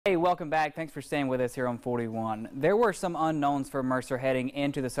Hey, welcome back. Thanks for staying with us here on 41. There were some unknowns for Mercer heading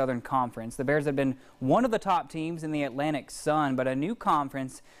into the Southern Conference. The Bears had been one of the top teams in the Atlantic Sun, but a new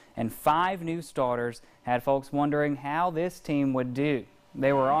conference and 5 new starters had folks wondering how this team would do.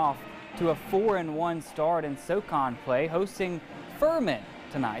 They were off to a 4-1 start in SoCon play, hosting Furman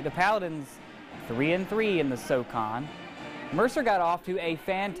tonight. The Paladins 3-3 in the SoCon. Mercer got off to a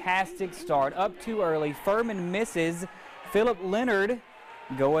fantastic start, up too early. Furman misses. Philip Leonard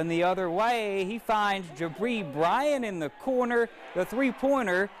going the other way. He finds Jabri Bryan in the corner. The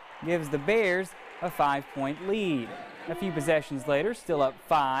three-pointer gives the Bears a 5-point lead. A few possessions later, still up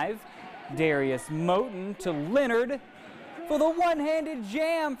 5. Darious Moten to Leonard for the one-handed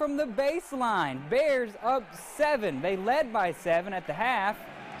jam from the baseline. Bears up 7. They led by 7 at the half.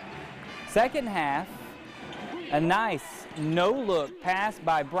 Second half, a nice no-look pass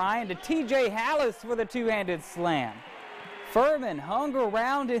by Bryan to TJ Hallice for the two-handed slam. Furman hung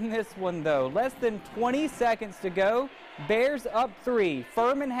around in this one, though. Less than 20 seconds to go. Bears up 3.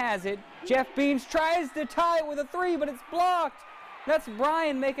 Furman has it. Jeff Beams tries to tie it with a 3, but it's blocked. That's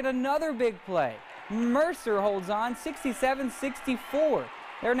Bryan making another big play. Mercer holds on 67-64.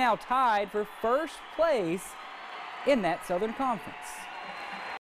 They're now tied for first place in that Southern Conference.